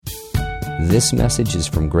This message is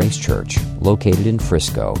from Grace Church, located in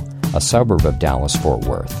Frisco, a suburb of Dallas-Fort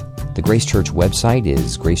Worth. The Grace Church website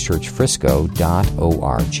is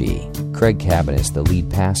gracechurchfrisco.org. Craig Cabanis, the lead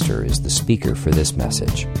pastor, is the speaker for this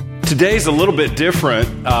message. Today's a little bit different.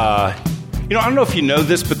 I don't know if you know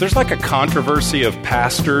this, but there's like a controversy of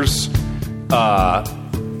pastors. You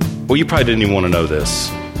probably didn't even want to know this.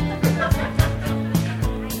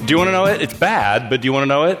 Do you want to know it? It's bad, but do you want to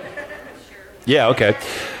know it? Yeah, okay.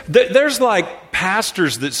 There's like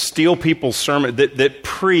pastors that steal people's sermons, that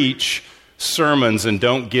preach sermons and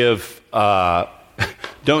don't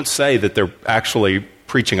say that they're actually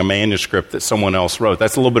preaching a manuscript that someone else wrote.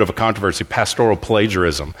 That's a little bit of a controversy, pastoral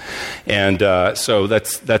plagiarism. And so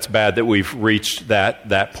that's bad that we've reached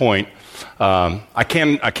that point. I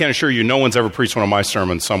can assure you no one's ever preached one of my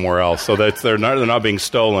sermons somewhere else, so that they're not being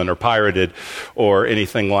stolen or pirated or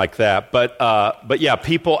anything like that. But yeah,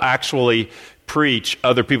 people actually preach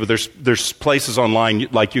other people. There's places online,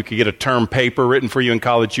 like you could get a term paper written for you in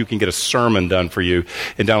college. You can get a sermon done for you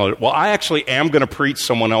and download it. Well, I actually am going to preach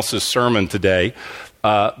someone else's sermon today.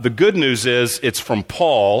 The good news is it's from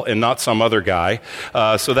Paul and not some other guy.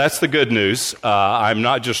 So that's the good news. I'm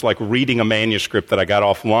not just like reading a manuscript that I got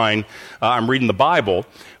offline. I'm reading the Bible.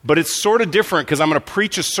 But it's sort of different because I'm going to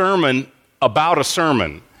preach a sermon about a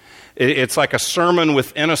sermon. It's like a sermon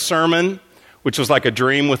within a sermon, which was like a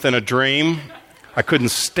dream within a dream. I couldn't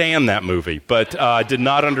stand that movie, but I did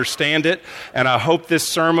not understand it, and I hope this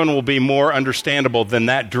sermon will be more understandable than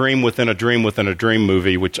that dream within a dream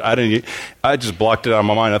movie, which I just blocked it out of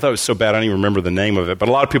my mind. I thought it was so bad I don't even remember the name of it, but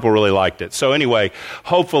a lot of people really liked it. So anyway,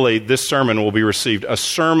 hopefully this sermon will be received. A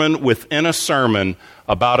sermon within a sermon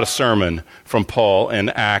about a sermon from Paul in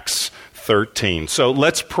Acts 13. So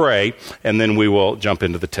let's pray, and then we will jump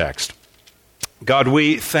into the text. God,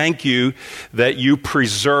 we thank you that you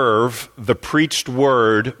preserve the preached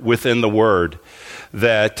word within the word,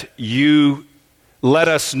 that you let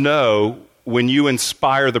us know when you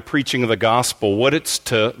inspire the preaching of the gospel what it's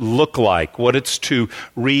to look like, what it's to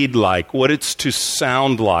read like, what it's to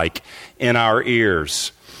sound like in our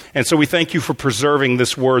ears. And so we thank you for preserving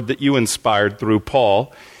this word that you inspired through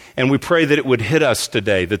Paul, and we pray that it would hit us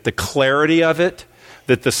today, that the clarity of it,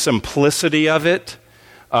 that the simplicity of it,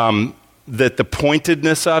 that the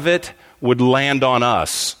pointedness of it would land on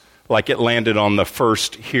us like it landed on the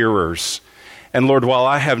first hearers. And Lord, while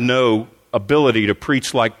I have no ability to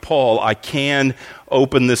preach like Paul, I can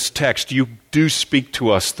open this text. You do speak to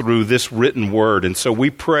us through this written word. And so we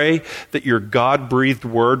pray that your God-breathed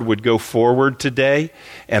word would go forward today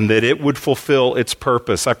and that it would fulfill its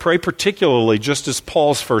purpose. I pray particularly, just as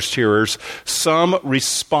Paul's first hearers, some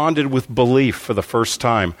responded with belief for the first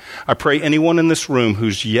time. I pray anyone in this room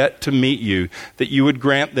who's yet to meet you, that you would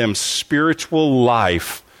grant them spiritual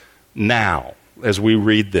life now as we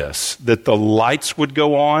read this, that the lights would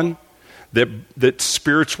go on, that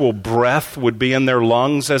spiritual breath would be in their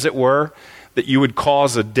lungs, as it were, that you would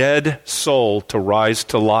cause a dead soul to rise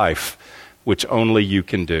to life, which only you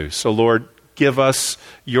can do. So, Lord, give us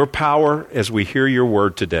your power as we hear your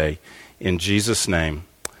word today. In Jesus' name,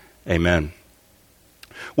 amen.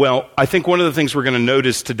 Well, I think one of the things we're going to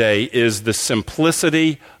notice today is the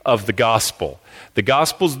simplicity of the gospel. The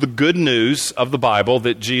gospel is the good news of the Bible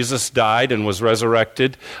that Jesus died and was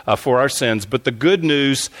resurrected for our sins, but the good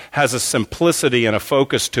news has a simplicity and a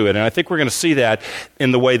focus to it, and I think we're going to see that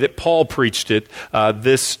in the way that Paul preached it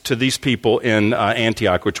to these people in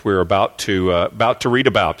Antioch, which we're about to read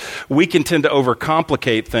about. We can tend to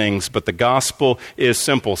overcomplicate things, but the gospel is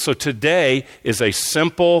simple. So today is a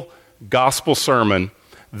simple gospel sermon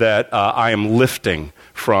that I am lifting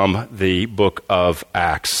from the book of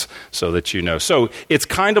Acts, so that you know. So it's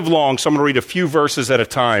kind of long, so I'm going to read a few verses at a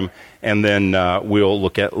time, and then we'll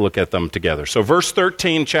look at them together. So verse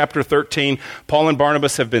 13, chapter 13, Paul and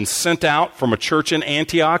Barnabas have been sent out from a church in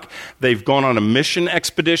Antioch. They've gone on a mission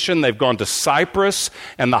expedition. They've gone to Cyprus,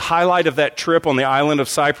 and the highlight of that trip on the island of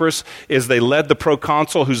Cyprus is they led the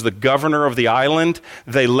proconsul, who's the governor of the island.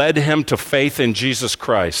 They led him to faith in Jesus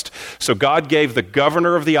Christ. So God gave the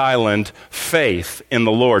governor of the island faith in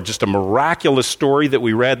the Lord. Just a miraculous story that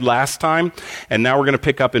we read last time, and now we're going to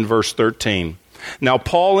pick up in verse 13. Now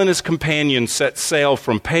Paul and his companions set sail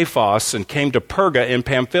from Paphos and came to Perga in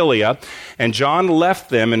Pamphylia, and John left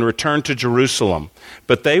them and returned to Jerusalem.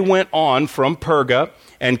 But they went on from Perga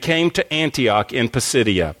and came to Antioch in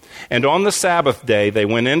Pisidia. And on the Sabbath day they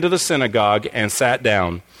went into the synagogue and sat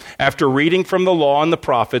down. After reading from the law and the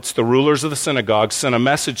prophets, the rulers of the synagogue sent a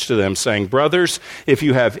message to them saying, "Brothers, if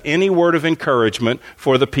you have any word of encouragement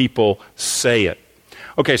for the people, say it."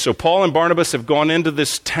 Okay, so Paul and Barnabas have gone into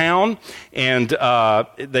this town, and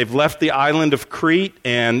they've left the island of Crete,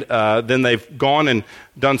 and then they've gone and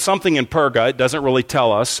done something in Perga. It doesn't really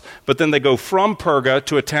tell us. But then they go from Perga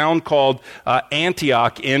to a town called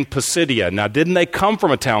Antioch in Pisidia. Now, didn't they come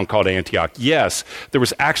from a town called Antioch? Yes. There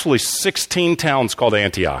was actually 16 towns called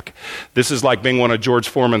Antioch. This is like being one of George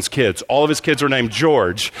Foreman's kids. All of his kids are named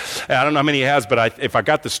George. I don't know how many he has, but if I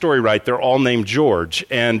got the story right, they're all named George.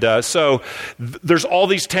 And so there's all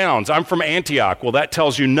these towns. I'm from Antioch. Well, that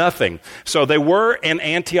tells you nothing. So they were in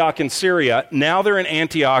Antioch in Syria. Now they're in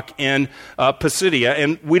Antioch in Pisidia.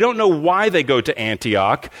 And we don't know why they go to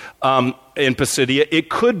Antioch in Pisidia. It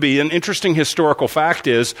could be, an interesting historical fact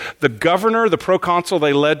is, the governor, the proconsul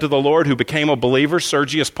they led to the Lord who became a believer,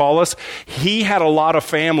 Sergius Paulus, he had a lot of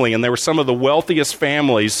family, and they were some of the wealthiest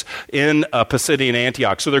families in Pisidian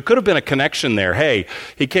Antioch. So there could have been a connection there. Hey,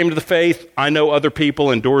 he came to the faith, I know other people,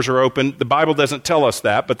 and doors are open. The Bible doesn't tell us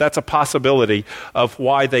that, but that's a possibility of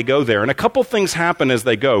why they go there. And a couple things happen as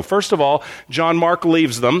they go. First of all, John Mark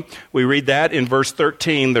leaves them. We read that in verse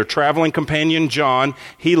 13. Their traveling companion, John,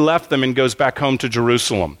 he left them and goes back home to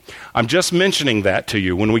Jerusalem. I'm just mentioning that to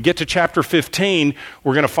you. When we get to chapter 15,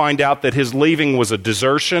 we're going to find out that his leaving was a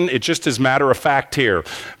desertion. It just is matter of fact here.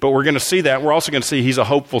 But we're going to see that. We're also going to see he's a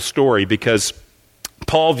hopeful story because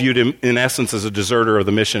Paul viewed him, in essence, as a deserter of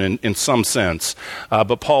the mission in some sense.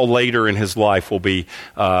 But Paul later in his life will be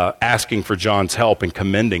asking for John's help and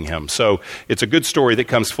commending him. So it's a good story that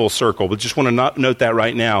comes full circle. But just want to note that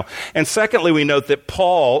right now. And secondly, we note that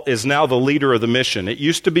Paul is now the leader of the mission. It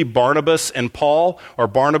used to be Barnabas and Paul, or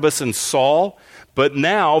Barnabas and Saul. But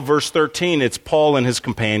now, verse 13, it's Paul and his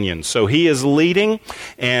companions. So he is leading,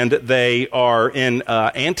 and they are in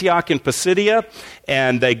Antioch in Pisidia,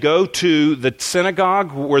 and they go to the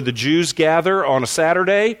synagogue where the Jews gather on a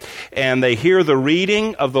Saturday, and they hear the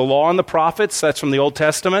reading of the law and the prophets. That's from the Old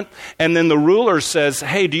Testament. And then the ruler says,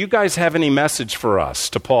 hey, do you guys have any message for us,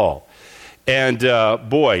 to Paul? And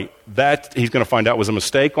boy, that he's going to find out was a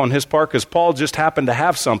mistake on his part, because Paul just happened to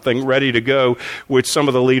have something ready to go, which some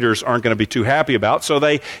of the leaders aren't going to be too happy about. So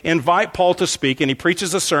they invite Paul to speak, and he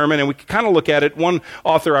preaches a sermon, and we can kind of look at it. One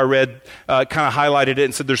author I read kind of highlighted it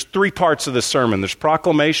and said there's three parts of the sermon. There's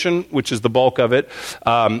proclamation, which is the bulk of it.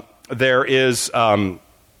 There is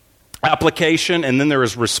application, and then there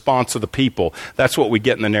is response of the people. That's what we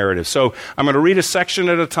get in the narrative. So I'm going to read a section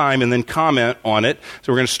at a time and then comment on it.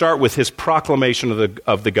 So we're going to start with his proclamation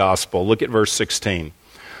of the gospel. Look at verse 16.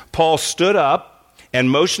 Paul stood up and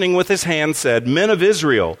motioning with his hand said, Men of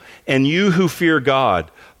Israel, and you who fear God,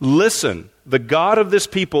 listen. The God of this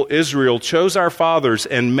people, Israel, chose our fathers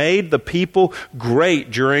and made the people great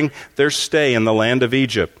during their stay in the land of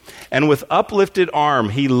Egypt. And with uplifted arm,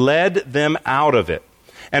 he led them out of it.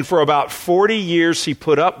 And for about 40 years he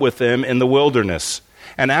put up with them in the wilderness.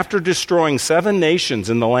 And after destroying 7 nations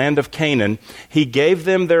in the land of Canaan, he gave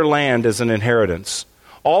them their land as an inheritance.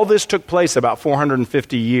 All this took place about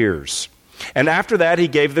 450 years. And after that he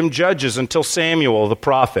gave them judges until Samuel the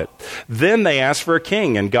prophet. Then they asked for a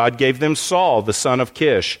king, and God gave them Saul the son of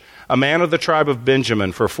Kish, a man of the tribe of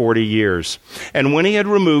Benjamin, for 40 years. And when he had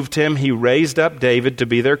removed him, he raised up David to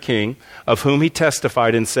be their king, of whom he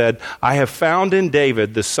testified and said, I have found in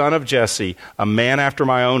David, the son of Jesse, a man after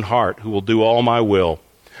my own heart, who will do all my will.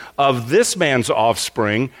 Of this man's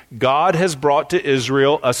offspring, God has brought to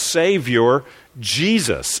Israel a Savior,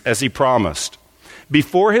 Jesus, as he promised.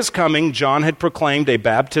 Before his coming, John had proclaimed a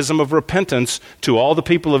baptism of repentance to all the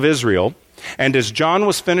people of Israel. And as John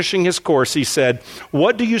was finishing his course, he said,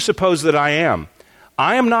 What do you suppose that I am?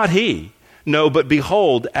 I am not he. No, but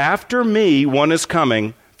behold, after me one is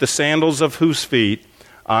coming, the sandals of whose feet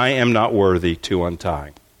I am not worthy to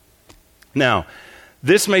untie. Now,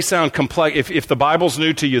 this may sound complex. If the Bible's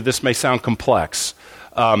new to you, this may sound complex.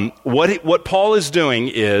 What Paul is doing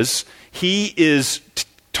is he is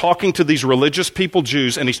talking to these religious people,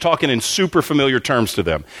 Jews, and he's talking in super familiar terms to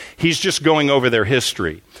them. He's just going over their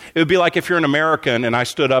history. It would be like if you're an American and I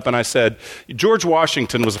stood up and I said, George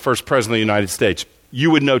Washington was the first president of the United States. You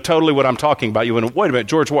would know totally what I'm talking about. You would, wait a minute,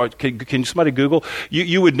 George Washington, can somebody Google?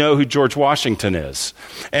 You would know who George Washington is.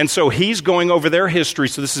 And so he's going over their history,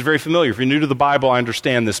 so this is very familiar. If you're new to the Bible, I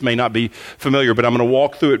understand this may not be familiar, but I'm going to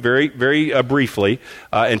walk through it very, very briefly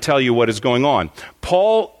and tell you what is going on.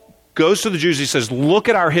 Paul goes to the Jews, he says, look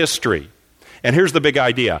at our history. And here's the big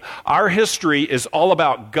idea. Our history is all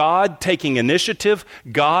about God taking initiative,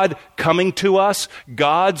 God coming to us,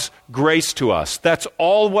 God's grace to us. That's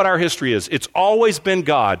all what our history is. It's always been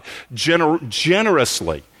God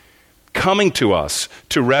generously coming to us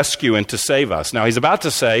to rescue and to save us. Now, he's about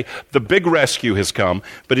to say the big rescue has come,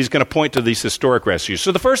 but he's going to point to these historic rescues.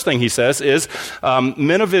 So the first thing he says is,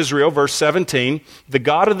 men of Israel, verse 17, the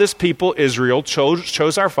God of this people, Israel,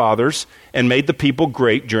 chose our fathers and made the people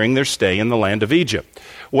great during their stay in the land of Egypt.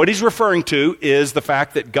 What he's referring to is the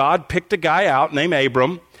fact that God picked a guy out named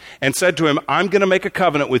Abram and said to him, I'm going to make a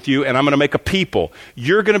covenant with you, and I'm going to make a people.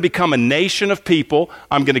 You're going to become a nation of people.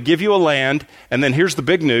 I'm going to give you a land, and then here's the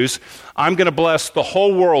big news. I'm going to bless the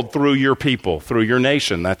whole world through your people, through your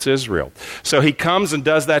nation. That's Israel. So he comes and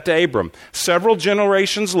does that to Abram. Several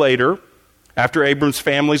generations later, after Abram's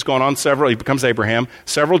family's gone on he becomes Abraham,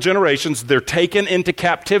 several generations, they're taken into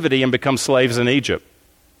captivity and become slaves in Egypt.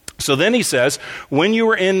 So then he says, when you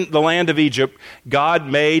were in the land of Egypt, God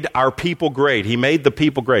made our people great. He made the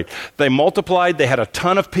people great. They multiplied. They had a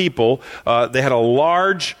ton of people. They had a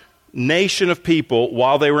large nation of people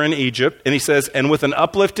while they were in Egypt. And he says, and with an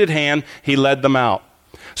uplifted hand, he led them out.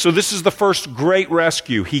 So this is the first great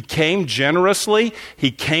rescue. He came generously.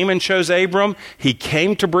 He came and chose Abram. He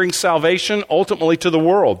came to bring salvation ultimately to the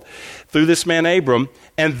world through this man Abram.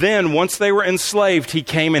 And then once they were enslaved, he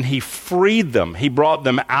came and he freed them. He brought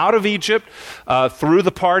them out of Egypt through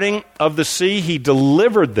the parting of the sea. He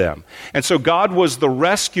delivered them. And so God was the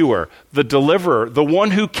rescuer, the deliverer, the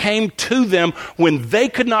one who came to them when they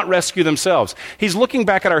could not rescue themselves. He's looking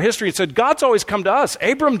back at our history and said, God's always come to us.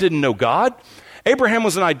 Abram didn't know God. Abraham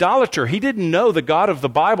was an idolater. He didn't know the God of the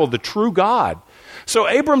Bible, the true God. So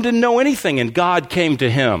Abram didn't know anything, and God came to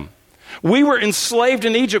him. We were enslaved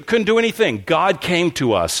in Egypt, couldn't do anything. God came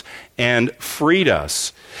to us and freed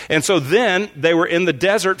us. And so then they were in the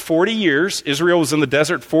desert 40 years. Israel was in the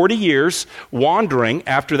desert 40 years, wandering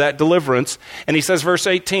after that deliverance. And he says, verse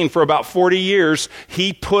 18, for about 40 years,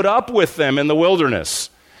 he put up with them in the wilderness.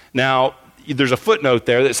 Now, there's a footnote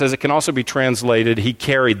there that says it can also be translated, he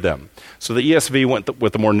carried them. So the ESV went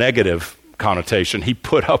with the more negative connotation. He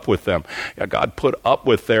put up with them. God put up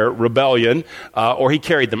with their rebellion, or he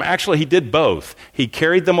carried them. Actually, he did both. He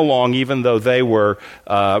carried them along even though they were,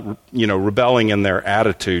 rebelling in their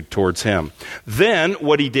attitude towards him. Then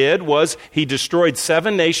what he did was he destroyed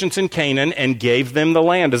 7 nations in Canaan and gave them the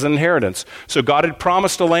land as an inheritance. So God had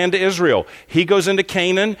promised a land to Israel. He goes into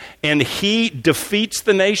Canaan and he defeats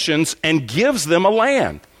the nations and gives them a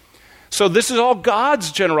land. So this is all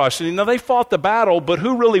God's generosity. Now, they fought the battle, but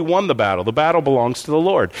who really won the battle? The battle belongs to the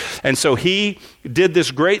Lord. And so he did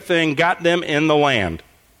this great thing, got them in the land.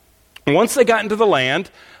 And once they got into the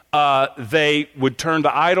land, they would turn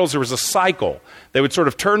to idols. There was a cycle. They would sort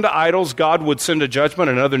of turn to idols. God would send a judgment.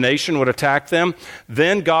 Another nation would attack them.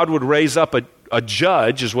 Then God would raise up a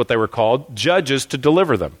judge, is what they were called, judges to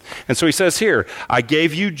deliver them. And so he says here, I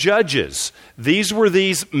gave you judges. These were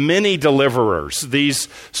these mini deliverers, these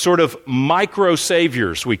sort of micro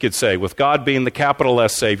saviors, we could say, with God being the capital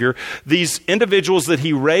S Savior. These individuals that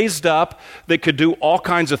he raised up that could do all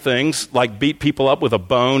kinds of things, like beat people up with a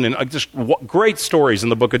bone, and just great stories in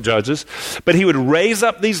the book of Judges. But he would raise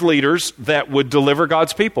up these leaders that would deliver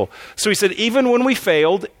God's people. So he said, even when we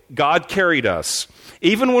failed, God carried us.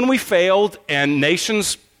 Even when we failed and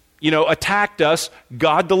nations, attacked us,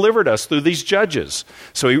 God delivered us through these judges.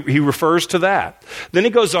 So he refers to that. Then he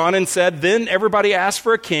goes on and said, then everybody asked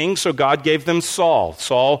for a king, so God gave them Saul.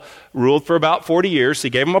 Saul ruled for about 40 years. He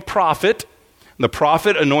gave him a prophet. The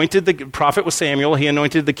prophet was Samuel. He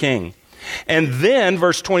anointed the king. And then,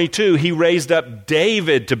 verse 22, he raised up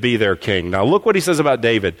David to be their king. Now look what he says about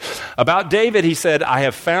David. About David, he said, I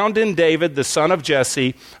have found in David, the son of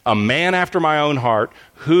Jesse, a man after my own heart,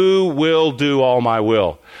 who will do all my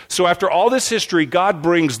will. So after all this history, God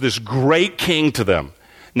brings this great king to them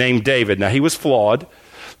named David. Now he was flawed,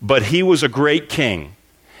 but he was a great king.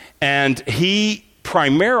 And he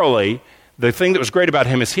primarily, the thing that was great about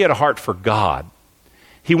him is he had a heart for God.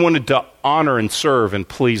 He wanted to honor and serve and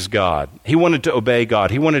please God. He wanted to obey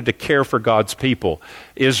God. He wanted to care for God's people,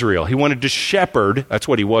 Israel. He wanted to shepherd, that's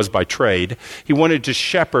what he was by trade. He wanted to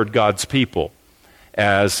shepherd God's people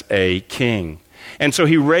as a king. And so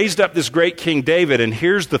he raised up this great King David, and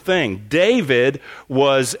here's the thing. David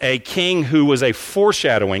was a king who was a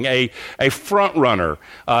foreshadowing, a front runner.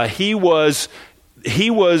 He was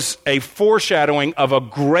a foreshadowing of a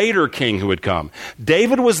greater king who would come.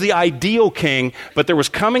 David was the ideal king, but there was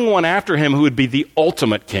coming one after him who would be the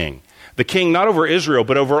ultimate king. The king not over Israel,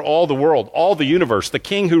 but over all the world, all the universe. The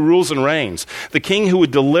king who rules and reigns. The king who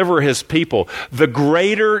would deliver his people. The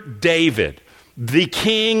greater David. the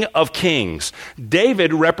King of Kings.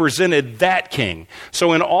 David represented that king.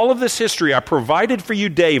 So in all of this history, I provided for you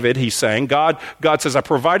David, he's saying. God says, I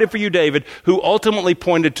provided for you David, who ultimately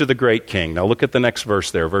pointed to the great king. Now look at the next verse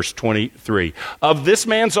there, verse 23. Of this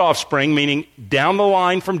man's offspring, meaning down the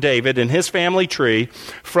line from David in his family tree,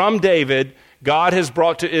 from David, God has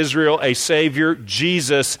brought to Israel a Savior,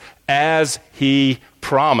 Jesus, as he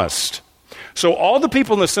promised. So all the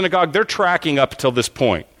people in the synagogue, they're tracking up till this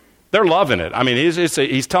point. They're loving it. I mean,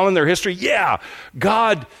 he's telling their history. Yeah,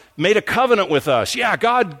 God made a covenant with us. Yeah,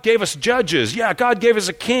 God gave us judges. Yeah, God gave us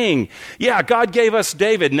a king. Yeah, God gave us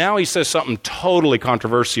David. Now he says something totally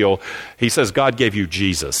controversial. He says, God gave you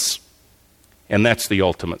Jesus. And that's the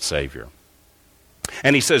ultimate Savior.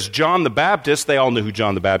 And he says, John the Baptist, they all knew who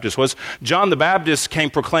John the Baptist was. John the Baptist came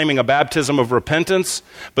proclaiming a baptism of repentance,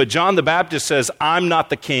 but John the Baptist says, I'm not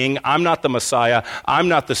the king, I'm not the Messiah, I'm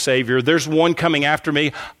not the Savior. There's one coming after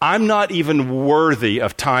me. I'm not even worthy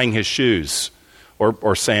of tying his shoes,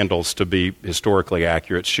 or sandals to be historically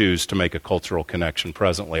accurate, shoes to make a cultural connection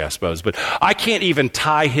presently, I suppose. But I can't even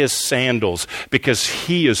tie his sandals because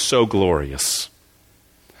he is so glorious.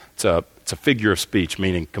 It's a figure of speech,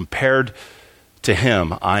 meaning compared to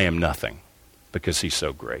him, I am nothing because he's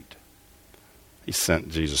so great. He sent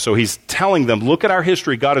Jesus. So he's telling them, look at our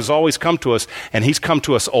history. God has always come to us, and he's come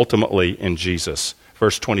to us ultimately in Jesus.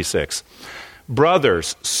 Verse 26.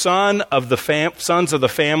 Brothers, sons of the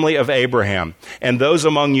family of Abraham, and those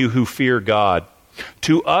among you who fear God,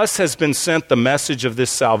 to us has been sent the message of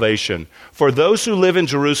this salvation for those who live in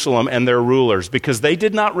Jerusalem and their rulers, because they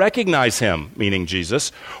did not recognize him, meaning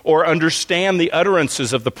Jesus, or understand the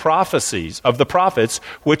utterances of the prophecies of the prophets,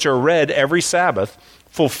 which are read every Sabbath,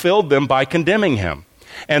 fulfilled them by condemning him.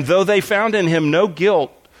 And though they found in him no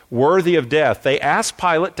guilt worthy of death, they asked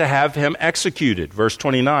Pilate to have him executed. Verse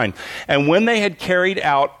 29. And when they had carried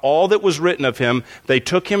out all that was written of him, they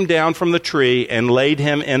took him down from the tree and laid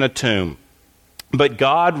him in a tomb. But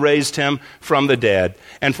God raised him from the dead,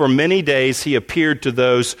 and for many days he appeared to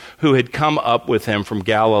those who had come up with him from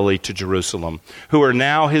Galilee to Jerusalem, who are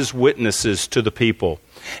now his witnesses to the people.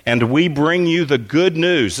 And we bring you the good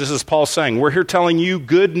news. This is Paul saying, we're here telling you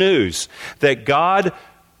good news, that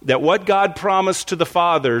what God promised to the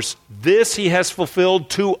fathers, this he has fulfilled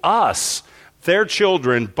to us, their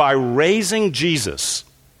children, by raising Jesus.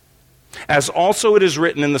 As also it is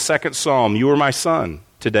written in the second psalm, you are my son,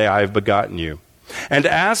 today I have begotten you. And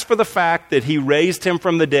as for the fact that he raised him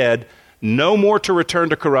from the dead, no more to return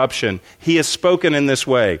to corruption, he has spoken in this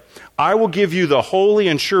way, I will give you the holy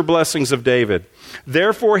and sure blessings of David.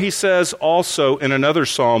 Therefore he says also in another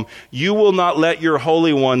psalm, you will not let your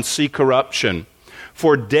Holy One see corruption.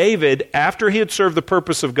 For David, after he had served the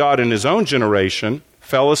purpose of God in his own generation,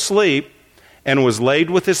 fell asleep and was laid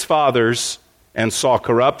with his fathers and saw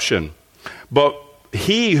corruption. But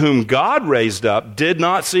he whom God raised up did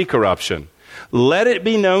not see corruption. Let it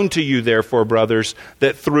be known to you, therefore, brothers,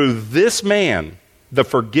 that through this man the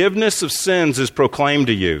forgiveness of sins is proclaimed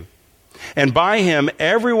to you. And by him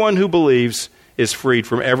everyone who believes is freed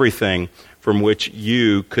from everything from which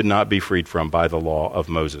you could not be freed from by the law of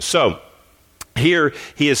Moses. So, here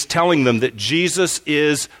he is telling them that Jesus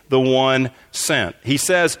is the one sent. He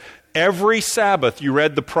says, every Sabbath you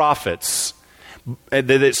read the prophets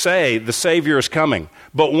that say the Savior is coming.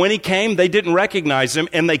 But when he came, they didn't recognize him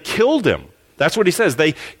and they killed him. That's what he says.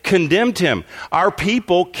 They condemned him. Our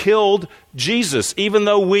people killed Jesus, even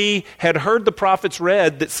though we had heard the prophets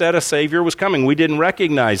read that said a Savior was coming. We didn't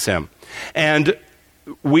recognize him. And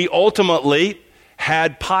we ultimately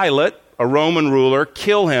had Pilate, a Roman ruler,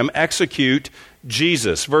 kill him, execute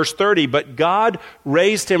Jesus. Verse 30, but God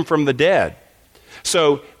raised him from the dead.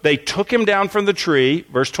 So they took him down from the tree,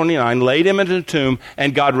 verse 29, laid him in a tomb,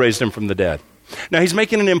 and God raised him from the dead. Now he's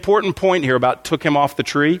making an important point here about took him off the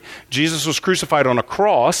tree. Jesus was crucified on a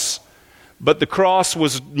cross, but the cross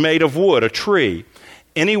was made of wood, a tree.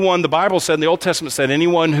 The Bible said, in the Old Testament said,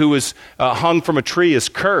 anyone who is hung from a tree is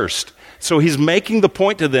cursed. So he's making the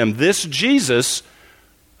point to them, this Jesus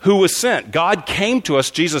who was sent, God came to us,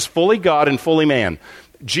 Jesus fully God and fully man.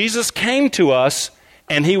 Jesus came to us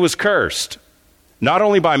and he was cursed. Not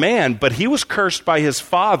only by man, but he was cursed by his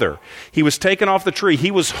Father. He was taken off the tree.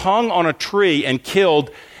 He was hung on a tree and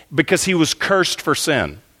killed because he was cursed for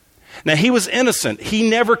sin. Now, he was innocent. He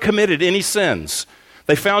never committed any sins.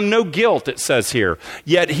 They found no guilt, it says here.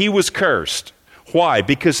 Yet he was cursed. Why?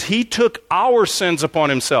 Because he took our sins upon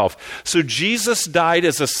himself. So Jesus died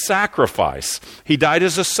as a sacrifice. He died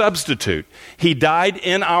as a substitute. He died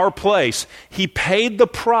in our place. He paid the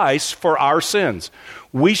price for our sins.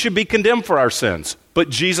 We should be condemned for our sins, but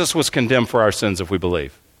Jesus was condemned for our sins if we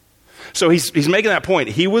believe. So he's making that point.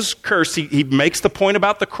 He was cursed. He makes the point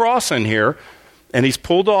about the cross in here, and he's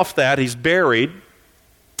pulled off that. He's buried,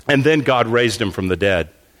 and then God raised him from the dead.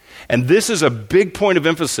 And this is a big point of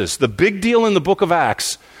emphasis. The big deal in the book of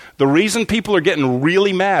Acts, the reason people are getting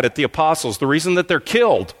really mad at the apostles, the reason that they're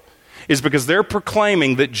killed, is because they're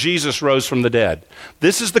proclaiming that Jesus rose from the dead.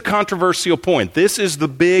 This is the controversial point. This is the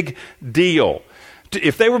big deal.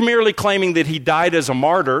 If they were merely claiming that he died as a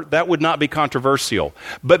martyr, that would not be controversial.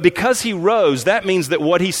 But because he rose, that means that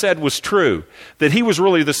what he said was true, that he was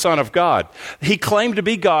really the Son of God. He claimed to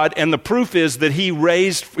be God, and the proof is that he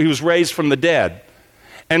was raised from the dead.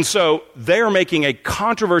 And so they are making a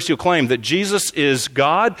controversial claim that Jesus is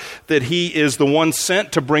God, that he is the one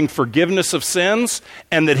sent to bring forgiveness of sins,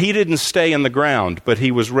 and that he didn't stay in the ground, but he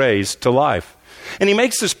was raised to life. And he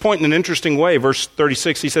makes this point in an interesting way. Verse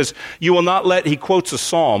 36, he says, he quotes a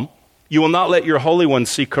psalm, you will not let your Holy One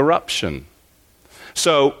see corruption.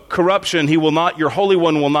 So corruption, your Holy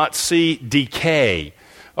One will not see decay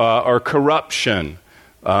or corruption.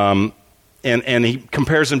 And he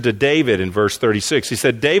compares him to David in verse 36. He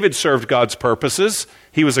said, David served God's purposes.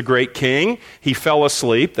 He was a great king. He fell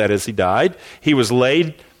asleep, that is, he died. He was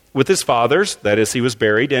laid with his fathers, that is, he was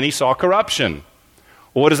buried, and he saw corruption.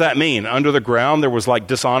 Well, what does that mean? Under the ground, there was like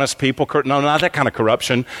dishonest people. No, not that kind of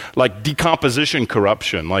corruption, like decomposition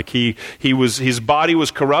corruption. Like his body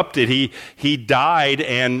was corrupted. He died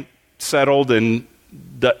and settled and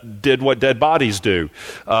did what dead bodies do,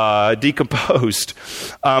 decomposed.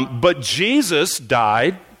 But Jesus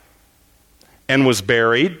died and was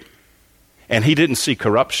buried, and he didn't see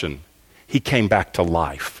corruption. He came back to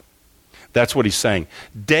life. That's what he's saying.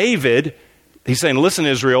 David, he's saying, listen,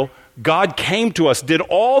 Israel, God came to us, did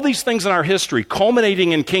all these things in our history,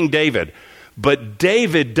 culminating in King David, but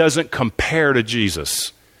David doesn't compare to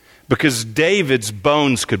Jesus because David's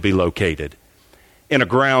bones could be located in a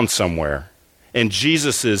ground somewhere. And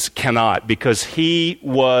Jesus's cannot because he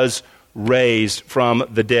was raised from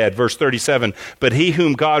the dead. Verse 37, but he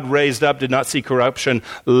whom God raised up did not see corruption.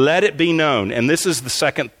 Let it be known. And this is the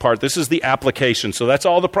second part. This is the application. So that's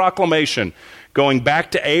all the proclamation. Going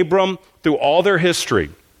back to Abram through all their history.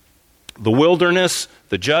 The wilderness,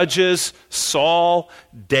 the judges, Saul,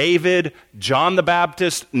 David, John the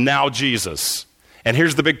Baptist, now Jesus. And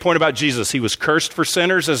here's the big point about Jesus. He was cursed for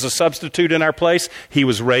sinners as a substitute in our place. He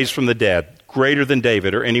was raised from the dead, greater than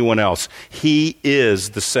David or anyone else. He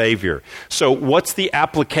is the Savior. So what's the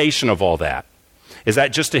application of all that? Is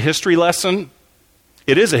that just a history lesson?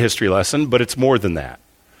 It is a history lesson, but it's more than that.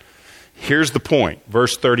 Here's the point,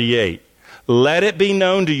 verse 38. Let it be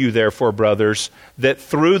known to you, therefore, brothers, that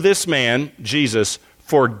through this man, Jesus,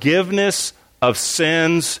 forgiveness of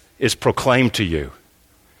sins is proclaimed to you.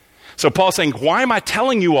 So Paul's saying, why am I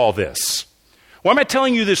telling you all this? Why am I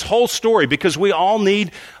telling you this whole story? Because we all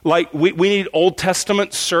need, we need Old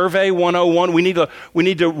Testament Survey 101. We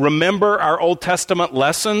need to remember our Old Testament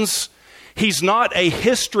lessons. He's not a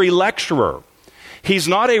history lecturer. He's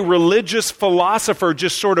not a religious philosopher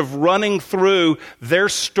just sort of running through their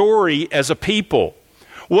story as a people.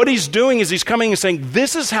 What he's doing is he's coming and saying,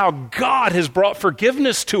 this is how God has brought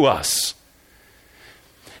forgiveness to us.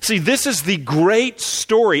 See, this is the great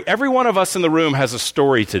story. Every one of us in the room has a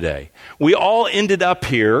story today. We all ended up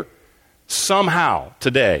here somehow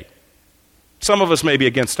today. Some of us may be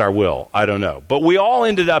against our will, I don't know. But we all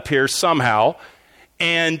ended up here somehow,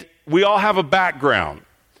 and we all have a background.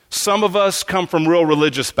 Some of us come from real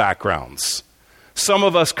religious backgrounds. Some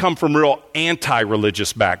of us come from real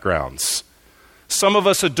anti-religious backgrounds. Some of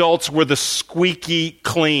us adults were the squeaky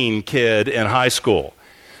clean kid in high school.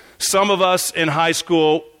 Some of us in high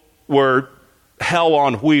school were hell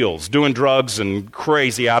on wheels, doing drugs and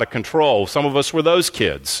crazy out of control. Some of us were those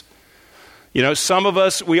kids. You know, some of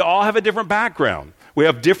us, we all have a different background. We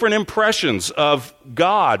have different impressions of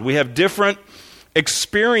God. We have different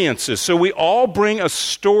experiences. So we all bring a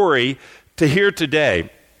story to here today,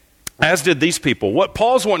 as did these people. What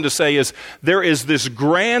Paul's wanting to say is there is this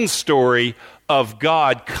grand story of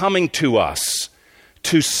God coming to us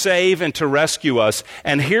to save and to rescue us.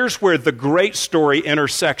 And here's where the great story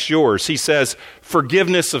intersects yours. He says,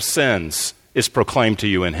 forgiveness of sins is proclaimed to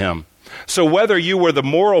you in him. So whether you were the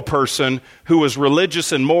moral person who was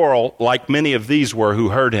religious and moral, like many of these were who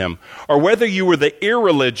heard him, or whether you were the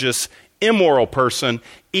irreligious, immoral person,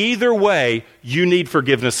 either way, you need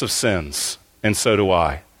forgiveness of sins. And so do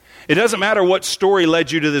I. It doesn't matter what story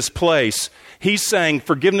led you to this place. He's saying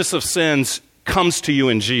forgiveness of sins comes to you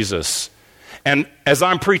in Jesus. And as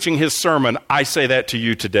I'm preaching his sermon, I say that to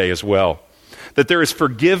you today as well. That there is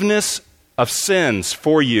forgiveness of sins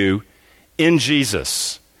for you in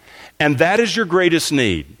Jesus. And that is your greatest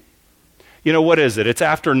need. What is it? It's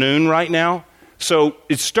afternoon right now. So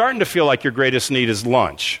it's starting to feel like your greatest need is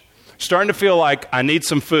lunch. Starting to feel like I need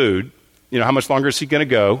some food. How much longer is he going to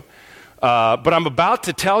go? But I'm about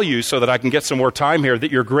to tell you, so that I can get some more time here,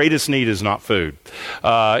 that your greatest need is not food.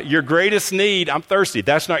 Your greatest need, I'm thirsty.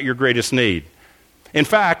 That's not your greatest need. In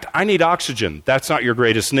fact, I need oxygen. That's not your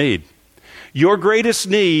greatest need. Your greatest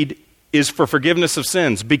need is for forgiveness of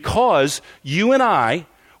sins, because you and I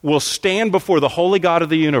will stand before the holy God of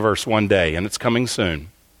the universe one day, and it's coming soon.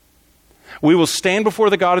 We will stand before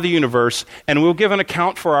the God of the universe, and we'll give an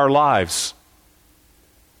account for our lives.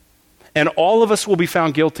 And all of us will be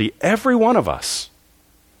found guilty, every one of us.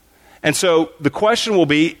 And so the question will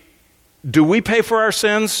be, do we pay for our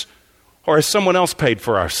sins, or has someone else paid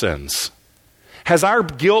for our sins? Has our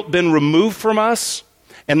guilt been removed from us?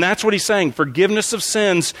 And that's what he's saying. Forgiveness of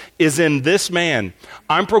sins is in this man.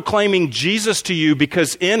 I'm proclaiming Jesus to you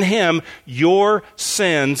because in him your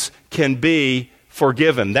sins can be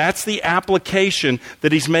forgiven. That's the application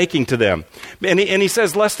that he's making to them. And he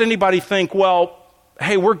says, lest anybody think, well,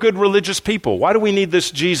 hey, we're good religious people. Why do we need this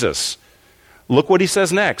Jesus? Look what he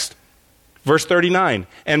says next. Verse 39.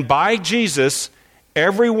 And by Jesus,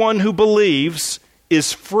 everyone who believes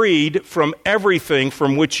is freed from everything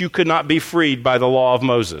from which you could not be freed by the law of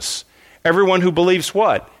Moses. Everyone who believes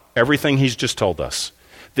what? Everything he's just told us.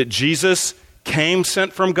 That Jesus came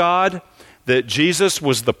sent from God, that Jesus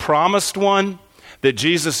was the promised one, that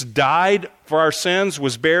Jesus died for our sins,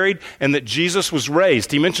 was buried, and that Jesus was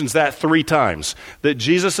raised. He mentions that 3 times. That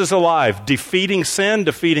Jesus is alive, defeating sin,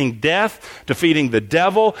 defeating death, defeating the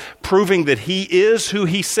devil, proving that he is who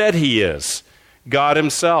he said he is, God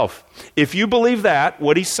himself. If you believe that,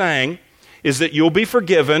 what he's saying is that you'll be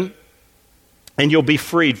forgiven and you'll be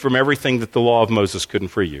freed from everything that the law of Moses couldn't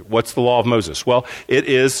free you. What's the law of Moses? Well, it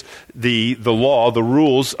is the law, the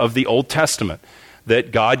rules of the Old Testament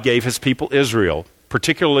that God gave his people Israel,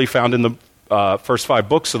 particularly found in the first 5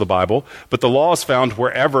 books of the Bible, but the law is found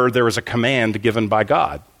wherever there is a command given by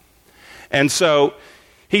God. And so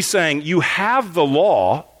he's saying you have the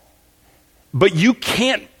law, but you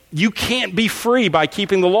can't be free by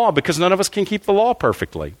keeping the law, because none of us can keep the law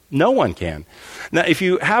perfectly. No one can. Now, if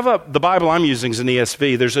you have the Bible I'm using is an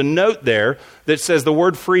ESV, there's a note there that says the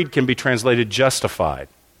word freed can be translated justified.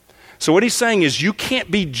 So what he's saying is you can't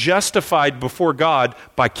be justified before God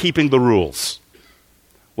by keeping the rules.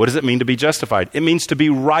 What does it mean to be justified? It means to be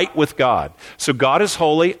right with God. So God is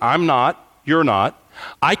holy, I'm not, you're not.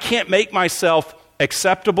 I can't make myself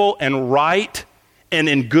acceptable and right and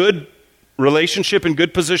in good relationship and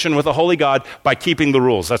good position with a holy God by keeping the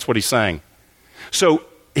rules. That's what he's saying. So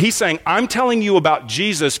he's saying, I'm telling you about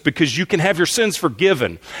Jesus because you can have your sins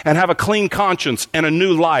forgiven and have a clean conscience and a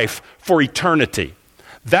new life for eternity.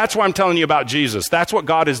 That's why I'm telling you about Jesus. That's what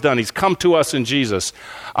God has done. He's come to us in Jesus.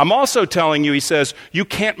 I'm also telling you, he says, you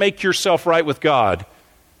can't make yourself right with God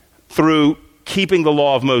through keeping the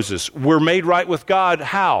law of Moses. We're made right with God.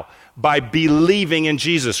 How? By believing in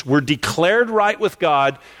Jesus. We're declared right with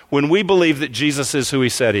God when we believe that Jesus is who he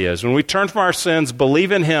said he is. When we turn from our sins,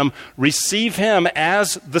 believe in him, receive him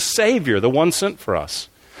as the Savior, the one sent for us,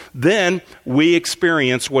 then we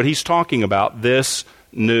experience what he's talking about, this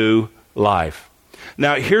new life.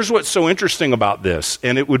 Now, here's what's so interesting about this,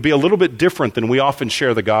 and it would be a little bit different than we often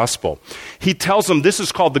share the gospel. He tells them this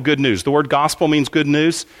is called the good news. The word gospel means good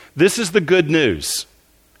news. This is the good news.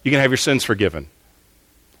 You can have your sins forgiven.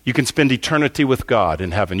 You can spend eternity with God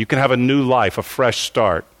in heaven. You can have a new life, a fresh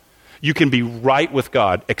start. You can be right with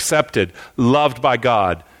God, accepted, loved by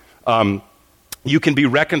God. You can be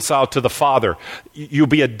reconciled to the Father. You're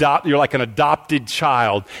like an adopted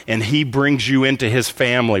child, and he brings you into his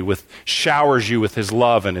family, showers you with his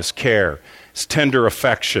love and his care, his tender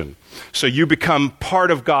affection. So you become part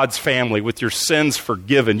of God's family with your sins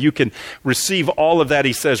forgiven. You can receive all of that,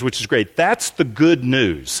 he says, which is great. That's the good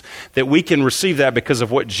news, that we can receive that because of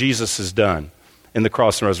what Jesus has done in the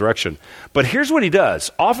cross and resurrection. But here's what he does.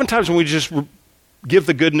 Oftentimes when we just give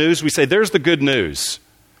the good news, we say, there's the good news.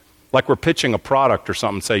 Like we're pitching a product or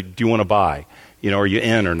something, say, do you want to buy? Are you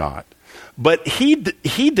in or not? But he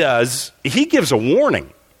gives a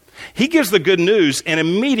warning. He gives the good news and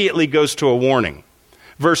immediately goes to a warning.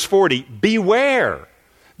 Verse 40, beware,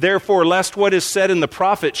 therefore, lest what is said in the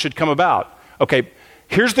prophet should come about. Okay,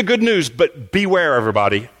 here's the good news, but beware,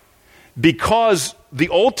 everybody. Because the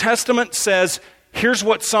Old Testament says, here's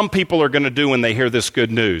what some people are going to do when they hear this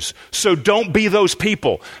good news. So don't be those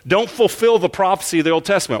people. Don't fulfill the prophecy of the Old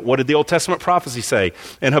Testament. What did the Old Testament prophecy say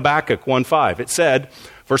in Habakkuk 1:5? It said,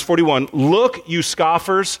 verse 41, look, you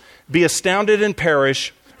scoffers, be astounded and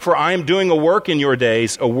perish, For I am doing a work in your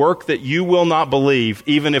days, a work that you will not believe,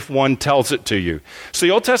 even if one tells it to you. So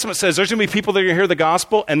the Old Testament says there's going to be people that are going to hear the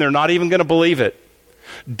gospel and they're not even going to believe it.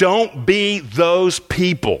 Don't be those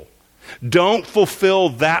people. Don't fulfill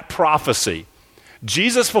that prophecy.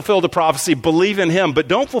 Jesus fulfilled the prophecy, believe in him, but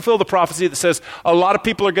don't fulfill the prophecy that says a lot of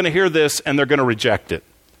people are going to hear this and they're going to reject it.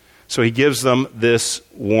 So he gives them this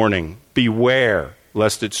warning. Beware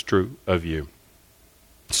lest it's true of you.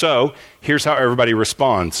 So here's how everybody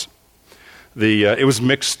responds. It was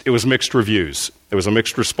mixed reviews. It was a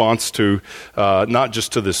mixed response to not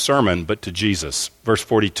just to this sermon, but to Jesus. Verse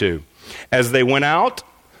 42. As they went out,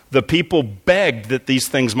 the people begged that these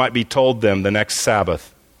things might be told them the next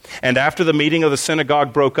Sabbath. And after the meeting of the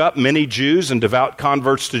synagogue broke up, many Jews and devout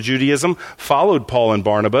converts to Judaism followed Paul and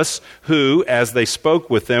Barnabas, who, as they spoke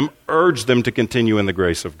with them, urged them to continue in the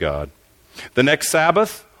grace of God. The next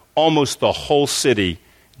Sabbath, almost the whole city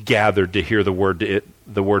gathered to hear the word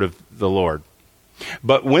of the Lord.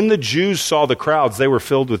 But when the Jews saw the crowds, they were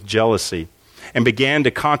filled with jealousy and began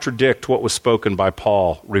to contradict what was spoken by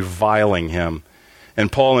Paul, reviling him. And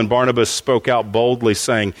Paul and Barnabas spoke out boldly,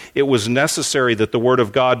 saying, "It was necessary that the word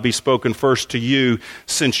of God be spoken first to you,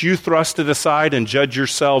 since you thrust it aside and judge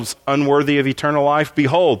yourselves unworthy of eternal life.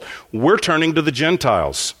 Behold, we're turning to the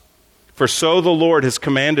Gentiles. For so the Lord has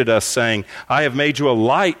commanded us, saying, I have made you a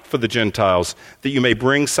light for the Gentiles, that you may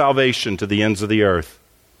bring salvation to the ends of the earth."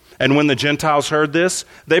 And when the Gentiles heard this,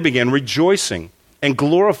 they began rejoicing and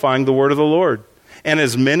glorifying the word of the Lord. And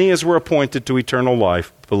as many as were appointed to eternal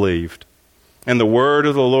life believed. And the word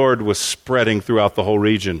of the Lord was spreading throughout the whole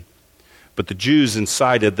region. But the Jews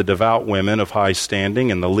incited the devout women of high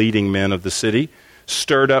standing and the leading men of the city,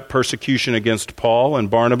 stirred up persecution against Paul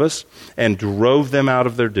and Barnabas, and drove them out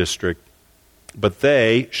of their district. But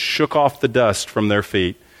they shook off the dust from their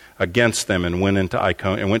feet against them and went to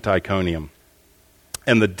Iconium.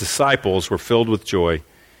 And the disciples were filled with joy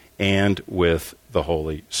and with the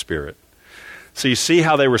Holy Spirit. So you see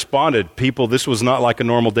how they responded. People, this was not like a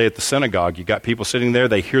normal day at the synagogue. You got people sitting there,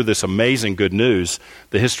 they hear this amazing good news.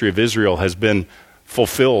 The history of Israel has been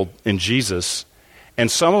fulfilled in Jesus. And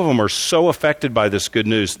some of them are so affected by this good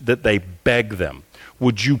news that they beg them,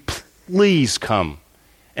 would you please come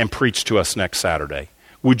and preach to us next Saturday?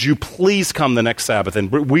 Would you please come the next Sabbath? And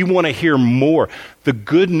we want to hear more. The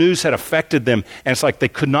good news had affected them, and it's like they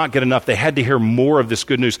could not get enough. They had to hear more of this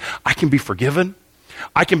good news. I can be forgiven.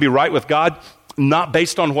 I can be right with God, not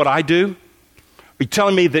based on what I do. Are you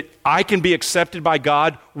telling me that I can be accepted by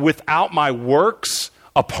God without my works,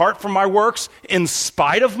 apart from my works, in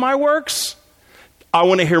spite of my works? I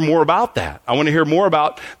want to hear more about that. I want to hear more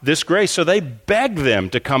about this grace. So they begged them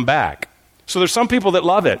to come back. So there's some people that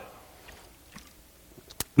love it.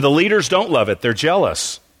 The leaders don't love it. They're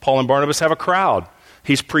jealous. Paul and Barnabas have a crowd.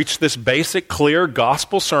 He's preached this basic, clear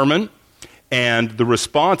gospel sermon, and the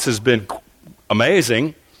response has been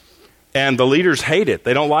amazing. And the leaders hate it.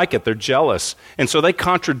 They don't like it. They're jealous. And so they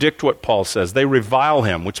contradict what Paul says. They revile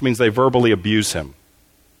him, which means they verbally abuse him.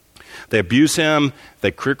 They abuse him.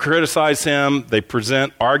 They criticize him. They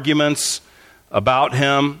present arguments about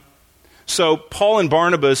him. So Paul and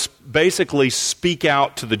Barnabas basically speak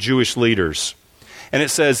out to the Jewish leaders. And it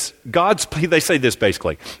says, they say this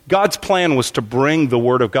basically, God's plan was to bring the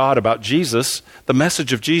word of God about Jesus, the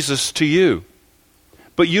message of Jesus, to you.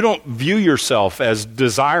 But you don't view yourself as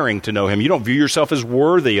desiring to know him. You don't view yourself as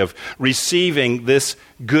worthy of receiving this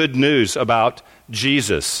good news about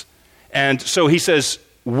Jesus. And so he says,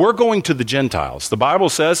 we're going to the Gentiles. The Bible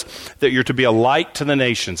says that you're to be a light to the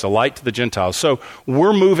nations, a light to the Gentiles. So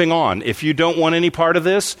we're moving on. If you don't want any part of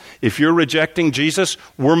this, if you're rejecting Jesus,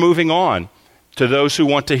 we're moving on to those who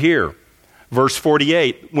want to hear. Verse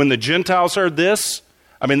 48, when the Gentiles heard this,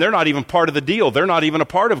 they're not even part of the deal. They're not even a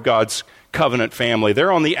part of God's covenant family.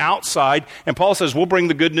 They're on the outside, and Paul says, we'll bring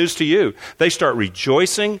the good news to you. They start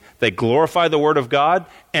rejoicing, they glorify the word of God,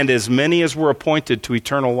 and as many as were appointed to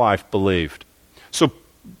eternal life believed. So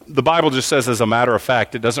the Bible just says, as a matter of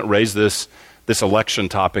fact, it doesn't raise this election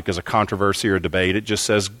topic as a controversy or a debate. It just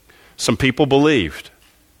says some people believed.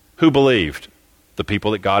 Who believed? The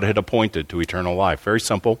people that God had appointed to eternal life. Very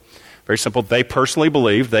simple. Very simple. They personally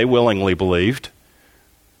believed. They willingly believed.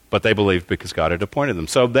 But they believed because God had appointed them.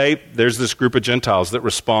 So there's this group of Gentiles that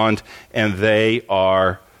respond, and they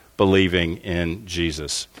are believing in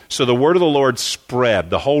Jesus. So the word of the Lord spread.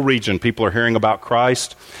 The whole region, people are hearing about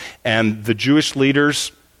Christ. And the Jewish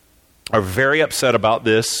leaders are very upset about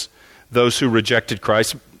this. Those who rejected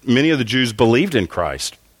Christ, many of the Jews believed in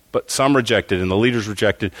Christ, but some rejected, and the leaders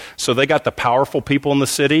rejected. So they got the powerful people in the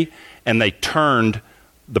city, and they turned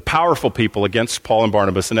the powerful people against Paul and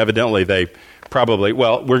Barnabas, and evidently they probably,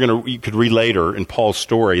 you could read later in Paul's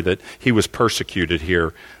story that he was persecuted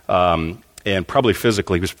here, and probably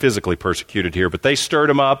he was physically persecuted here, but they stirred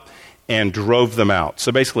him up and drove them out.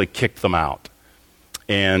 So basically kicked them out.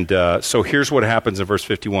 And so here's what happens in verse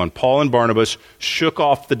 51. Paul and Barnabas shook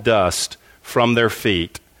off the dust from their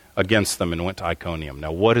feet against them and went to Iconium.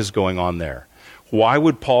 Now what is going on there? Why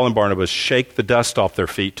would Paul and Barnabas shake the dust off their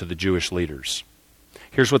feet to the Jewish leaders?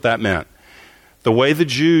 Here's what that meant. The way the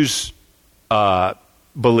Jews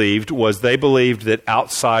believed was they believed that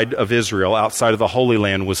outside of Israel, outside of the Holy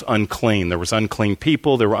Land, was unclean. There was unclean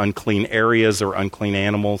people, there were unclean areas, there were unclean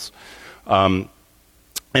animals. And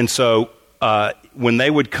so when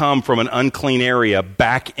they would come from an unclean area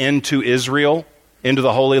back into Israel, into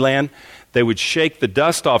the Holy Land, they would shake the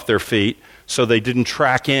dust off their feet so they didn't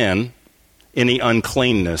track in any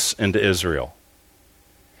uncleanness into Israel.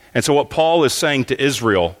 And so what Paul is saying to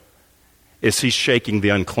Israel is he's shaking the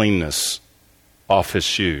uncleanness off his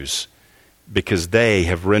shoes because they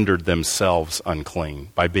have rendered themselves unclean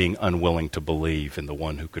by being unwilling to believe in the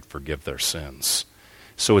one who could forgive their sins.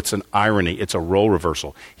 So it's an irony. It's a role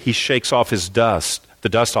reversal. He shakes off the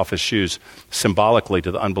dust off his shoes, symbolically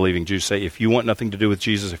to the unbelieving Jews. Say, if you want nothing to do with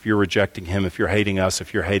Jesus, if you're rejecting him, if you're hating us,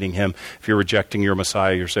 if you're hating him, if you're rejecting your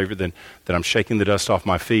Messiah, your Savior, then I'm shaking the dust off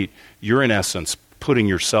my feet. You're in essence putting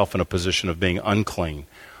yourself in a position of being unclean.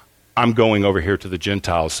 I'm going over here to the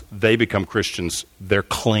Gentiles. They become Christians. They're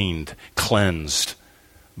cleansed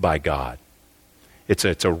by God. It's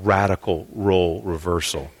a radical role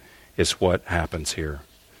reversal is what happens here.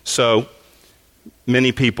 So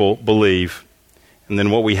many people believe, and then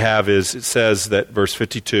what we have is, it says that, verse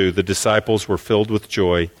 52, the disciples were filled with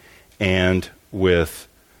joy and with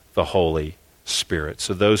the Holy Spirit.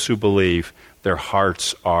 So those who believe, their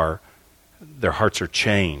hearts are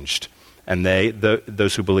changed. And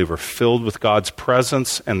those who believe are filled with God's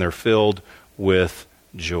presence, and they're filled with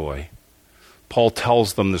joy. Paul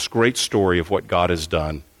tells them this great story of what God has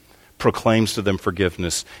done, proclaims to them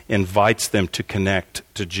forgiveness, invites them to connect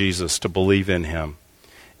to Jesus, to believe in him.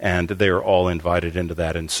 And they are all invited into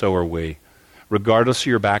that, and so are we. Regardless of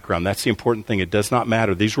your background, that's the important thing. It does not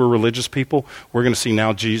matter. These were religious people. We're going to see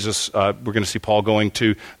now we're going to see Paul going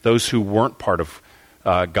to those who weren't part of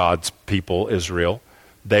God's people, Israel.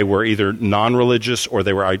 They were either non-religious or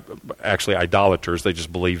they were actually idolaters. They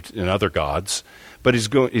just believed in other gods. But he's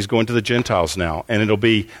going to the Gentiles now. And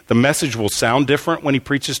the message will sound different when he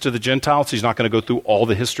preaches to the Gentiles. He's not going to go through all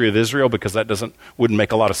the history of Israel because that wouldn't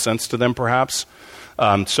make a lot of sense to them perhaps.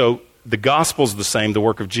 So the gospel's the same, the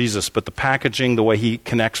work of Jesus, but the packaging, the way he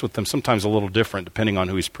connects with them, sometimes a little different depending on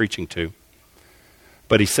who he's preaching to.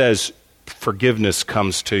 But he says, forgiveness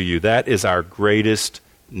comes to you. That is our greatest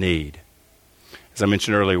need. As I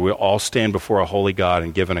mentioned earlier, we all stand before a holy God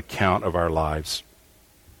and give an account of our lives.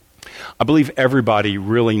 I believe everybody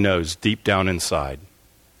really knows deep down inside,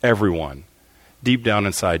 everyone deep down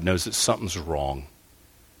inside knows that something's wrong.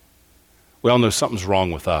 We all know something's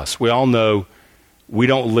wrong with us. We all know we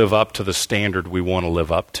don't live up to the standard we want to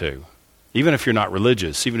live up to. Even if you're not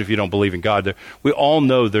religious, even if you don't believe in God, we all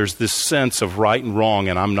know there's this sense of right and wrong,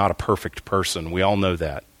 and I'm not a perfect person. We all know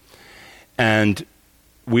that. And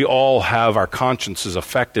we all have our consciences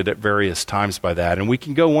affected at various times by that, and we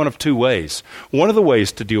can go one of two ways. One of the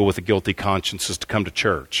ways to deal with a guilty conscience is to come to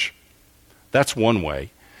church. That's one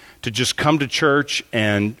way. To just come to church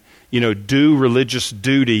and, do religious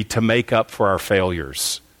duty to make up for our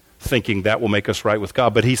failures, thinking that will make us right with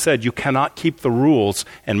God. But he said you cannot keep the rules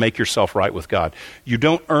and make yourself right with God. You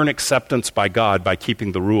don't earn acceptance by God by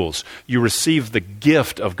keeping the rules. You receive the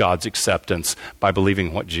gift of God's acceptance by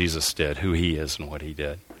believing what Jesus did, who he is and what he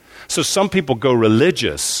did. So some people go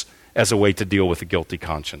religious as a way to deal with a guilty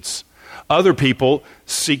conscience. Other people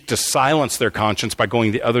seek to silence their conscience by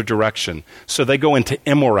going the other direction. So they go into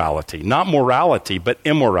immorality. Not morality, but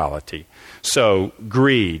immorality. So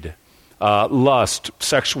greed, lust,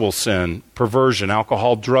 sexual sin, perversion,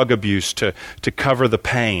 alcohol, drug abuse to cover the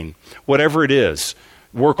pain, whatever it is,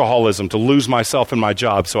 workaholism, to lose myself in my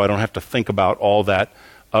job so I don't have to think about all that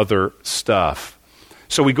other stuff.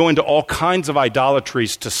 So we go into all kinds of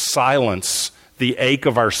idolatries to silence the ache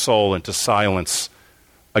of our soul and to silence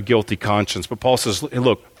a guilty conscience. But Paul says,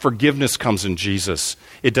 look, forgiveness comes in Jesus.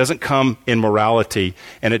 It doesn't come in morality,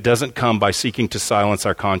 and it doesn't come by seeking to silence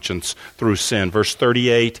our conscience through sin. Verse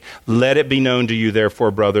 38, let it be known to you,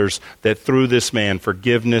 therefore, brothers, that through this man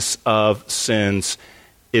forgiveness of sins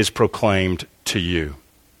is proclaimed to you.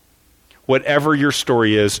 Whatever your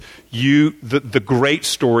story is, the great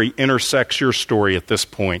story intersects your story at this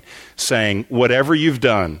point, saying, whatever you've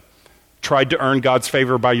done, tried to earn God's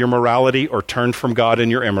favor by your morality or turned from God in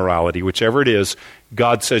your immorality, whichever it is,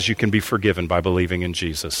 God says you can be forgiven by believing in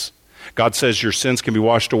Jesus. God says your sins can be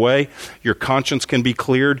washed away, your conscience can be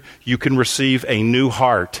cleared, you can receive a new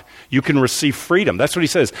heart, you can receive freedom. That's what he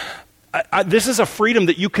says. This is a freedom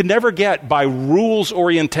that you could never get by rules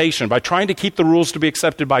orientation, by trying to keep the rules to be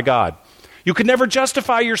accepted by God. You could never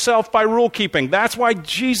justify yourself by rule keeping. That's why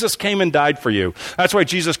Jesus came and died for you. That's why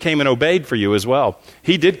Jesus came and obeyed for you as well.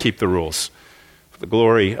 He did keep the rules for the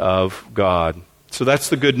glory of God. So that's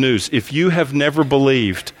the good news. If you have never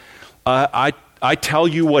believed, I tell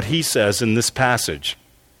you what he says in this passage.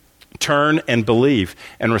 Turn and believe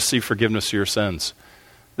and receive forgiveness of your sins.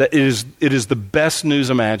 That it is the best news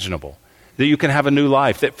imaginable. That you can have a new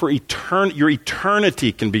life. That for your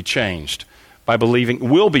eternity can be changed by believing,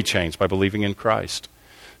 will be changed by believing in Christ.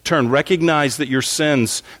 Turn, recognize that your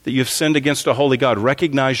sins, that you've sinned against a holy God.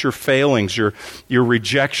 Recognize your failings, your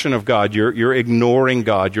rejection of God, your ignoring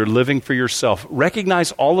God, your living for yourself.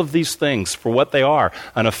 Recognize all of these things for what they are,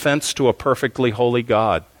 an offense to a perfectly holy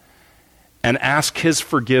God. And ask his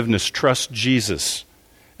forgiveness. Trust Jesus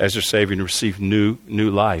as your Savior and receive new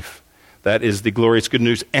life. That is the glorious good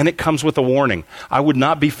news. And it comes with a warning. I would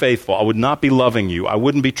not be faithful. I would not be loving you. I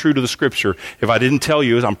wouldn't be true to the Scripture if I didn't tell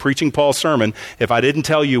you, as I'm preaching Paul's sermon, if I didn't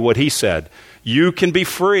tell you what he said. You can be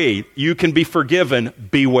free. You can be forgiven.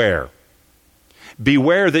 Beware.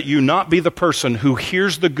 Beware that you not be the person who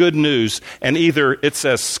hears the good news and either, it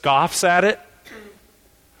says, scoffs at it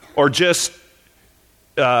or just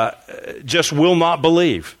will not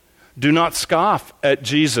believe. Do not scoff at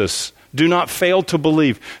Jesus. Do not fail to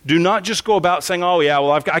believe. Do not just go about saying, oh yeah,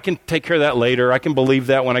 well I can take care of that later. I can believe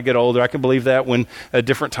that when I get older. I can believe that when a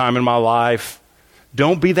different time in my life.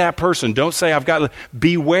 Don't be that person. Don't say I've got.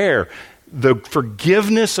 Beware. The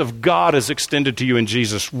forgiveness of God is extended to you in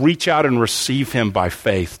Jesus. Reach out and receive him by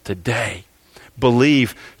faith today.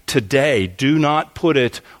 Believe today. Do not put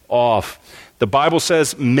it off. The Bible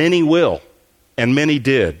says many will, and many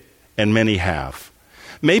did, and many have.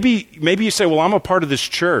 Maybe you say, well, I'm a part of this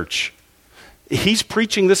church. He's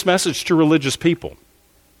preaching this message to religious people.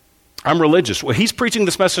 I'm religious. Well, he's preaching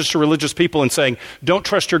this message to religious people and saying, don't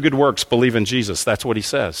trust your good works, believe in Jesus. That's what he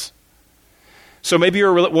says. So maybe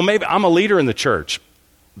maybe I'm a leader in the church.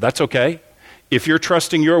 That's okay. If you're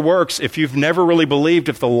trusting your works, if you've never really believed,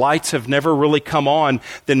 if the lights have never really come on,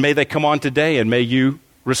 then may they come on today and may you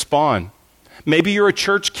respond. Maybe you're a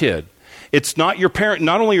church kid. It's not your parent.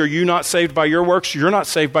 Not only are you not saved by your works, you're not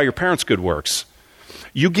saved by your parents' good works.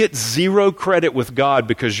 You get zero credit with God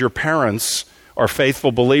because your parents are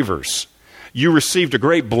faithful believers. You received a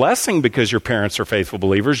great blessing because your parents are faithful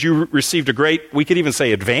believers. You received a great, we could even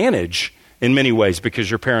say advantage in many ways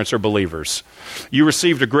because your parents are believers. You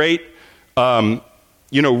received a great,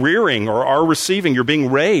 rearing or are receiving. You're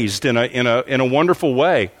being raised in a wonderful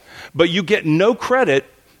way. But you get no credit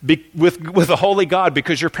with a holy God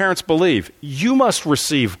because your parents believe. You must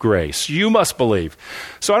receive grace. You must believe.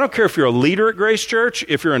 So I don't care if you're a leader at Grace Church,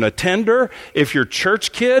 if you're an attender, if you're a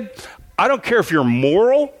church kid. I don't care if you're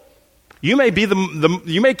moral. You may be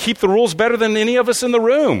you may keep the rules better than any of us in the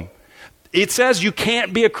room. It says you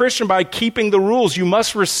can't be a Christian by keeping the rules. You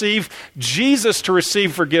must receive Jesus to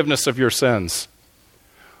receive forgiveness of your sins.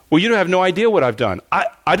 Well, you have no idea what I've done.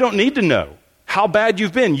 I don't need to know how bad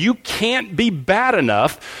you've been. You can't be bad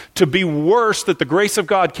enough to be worse that the grace of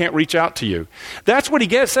God can't reach out to you. That's what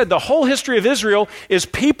he said. The whole history of Israel is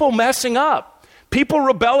people messing up, people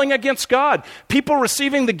rebelling against God, people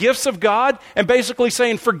receiving the gifts of God and basically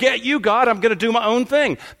saying, forget you, God, I'm going to do my own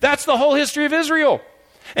thing. That's the whole history of Israel.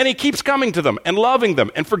 And he keeps coming to them and loving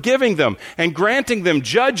them and forgiving them and granting them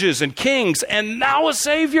judges and kings and now a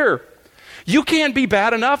savior. You can't be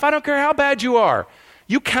bad enough. I don't care how bad you are.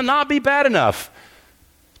 You cannot be bad enough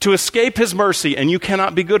to escape his mercy, and you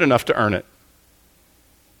cannot be good enough to earn it.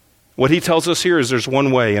 What he tells us here is there's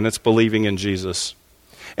one way, and it's believing in Jesus.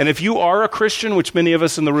 And if you are a Christian, which many of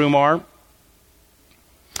us in the room are,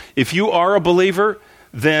 if you are a believer,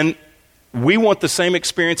 then we want the same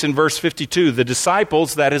experience in verse 52. The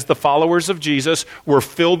disciples, that is the followers of Jesus, were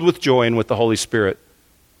filled with joy and with the Holy Spirit.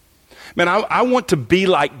 Man, I want to be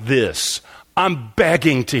like this. I'm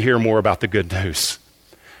begging to hear more about the good news.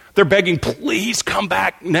 They're begging, please come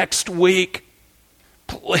back next week.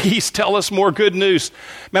 Please tell us more good news.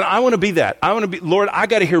 Man, I want to be that. I want to be, Lord, I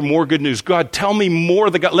got to hear more good news. God, tell me more.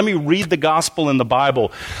 Let me read the gospel in the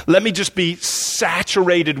Bible. Let me just be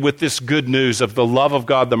saturated with this good news of the love of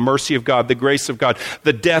God, the mercy of God, the grace of God,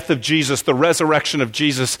 the death of Jesus, the resurrection of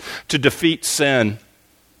Jesus to defeat sin.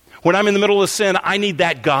 When I'm in the middle of sin, I need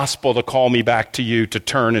that gospel to call me back to you, to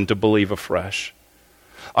turn and to believe afresh.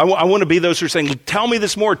 I want to be those who are saying, tell me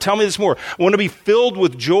this more, tell me this more. I want to be filled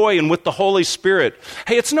with joy and with the Holy Spirit.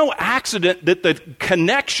 Hey, it's no accident that the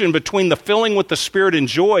connection between the filling with the Spirit and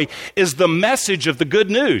joy is the message of the good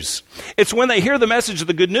news. It's when they hear the message of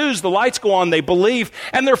the good news, the lights go on, they believe,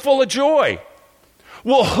 and they're full of joy.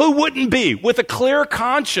 Well, who wouldn't be with a clear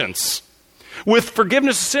conscience, with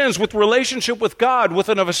forgiveness of sins, with relationship with God, with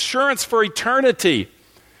an assurance for eternity?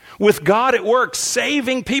 With God at work,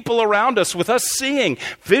 saving people around us, with us seeing,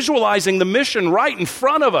 visualizing the mission right in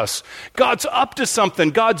front of us. God's up to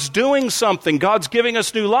something. God's doing something. God's giving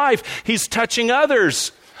us new life. He's touching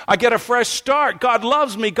others. I get a fresh start. God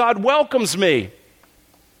loves me. God welcomes me.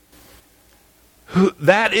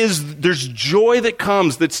 There's joy that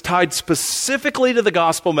comes that's tied specifically to the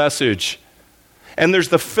gospel message. And there's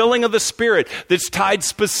the filling of the Spirit that's tied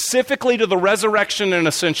specifically to the resurrection and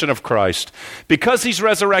ascension of Christ. Because he's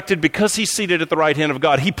resurrected, because he's seated at the right hand of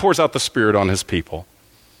God, he pours out the Spirit on his people.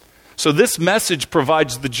 So this message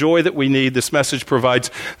provides the joy that we need. This message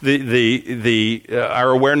provides our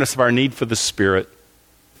awareness of our need for the Spirit.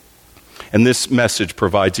 And this message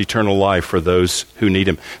provides eternal life for those who need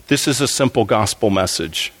him. This is a simple gospel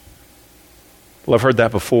message. Well, I've heard that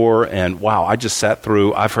before, and wow,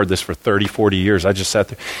 I've heard this for 30, 40 years. I just sat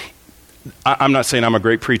through. I'm not saying I'm a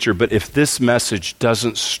great preacher, but if this message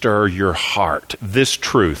doesn't stir your heart, this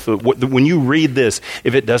truth, when you read this,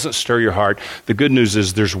 if it doesn't stir your heart, the good news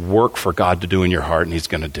is there's work for God to do in your heart, and he's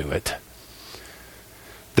going to do it.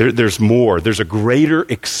 There's more. There's a greater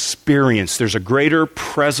experience. There's a greater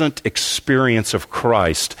present experience of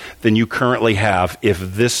Christ than you currently have if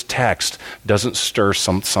this text doesn't stir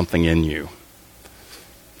something in you.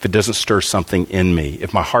 If it doesn't stir something in me,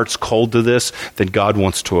 if my heart's cold to this, then God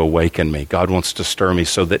wants to awaken me. God wants to stir me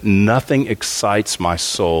so that nothing excites my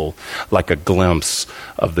soul like a glimpse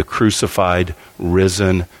of the crucified,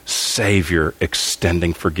 risen Savior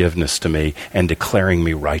extending forgiveness to me and declaring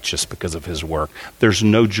me righteous because of his work. There's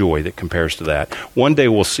no joy that compares to that. One day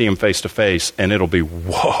we'll see him face to face and it'll be,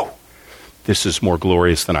 whoa, this is more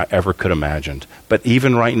glorious than I ever could imagine. But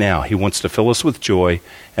even right now, he wants to fill us with joy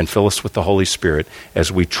and fill us with the Holy Spirit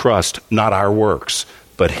as we trust not our works,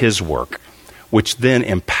 but his work, which then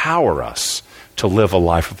empower us to live a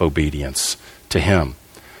life of obedience to him.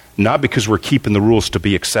 Not because we're keeping the rules to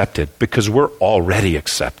be accepted, because we're already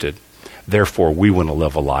accepted. Therefore, we want to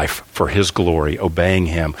live a life for his glory, obeying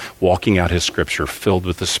him, walking out his scripture, filled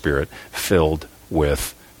with the Spirit, filled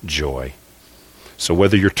with joy. So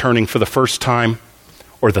whether you're turning for the first time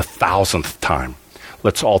or the 1,000th time,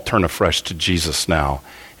 let's all turn afresh to Jesus now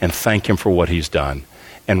and thank him for what he's done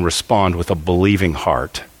and respond with a believing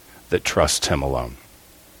heart that trusts him alone.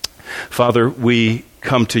 Father, we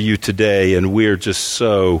come to you today and we're just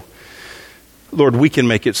so, Lord, we can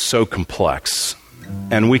make it so complex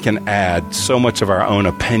and we can add so much of our own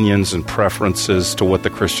opinions and preferences to what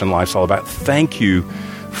the Christian life's all about. Thank you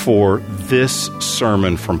for this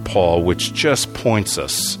sermon from Paul, which just points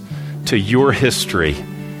us to your history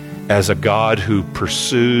as a God who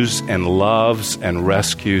pursues and loves and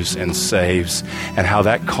rescues and saves, and how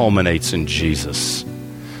that culminates in Jesus.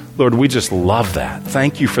 Lord, we just love that.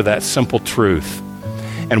 Thank you for that simple truth.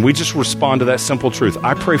 And we just respond to that simple truth.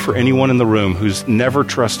 I pray for anyone in the room who's never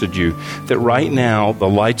trusted you, that right now the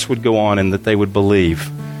lights would go on and that they would believe,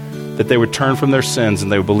 that they would turn from their sins and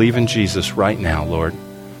they would believe in Jesus right now, Lord.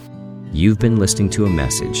 You've been listening to a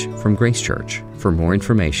message from Grace Church. For more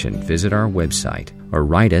information, visit our website or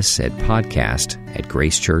write us at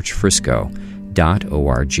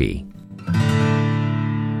podcast@gracechurchfrisco.org.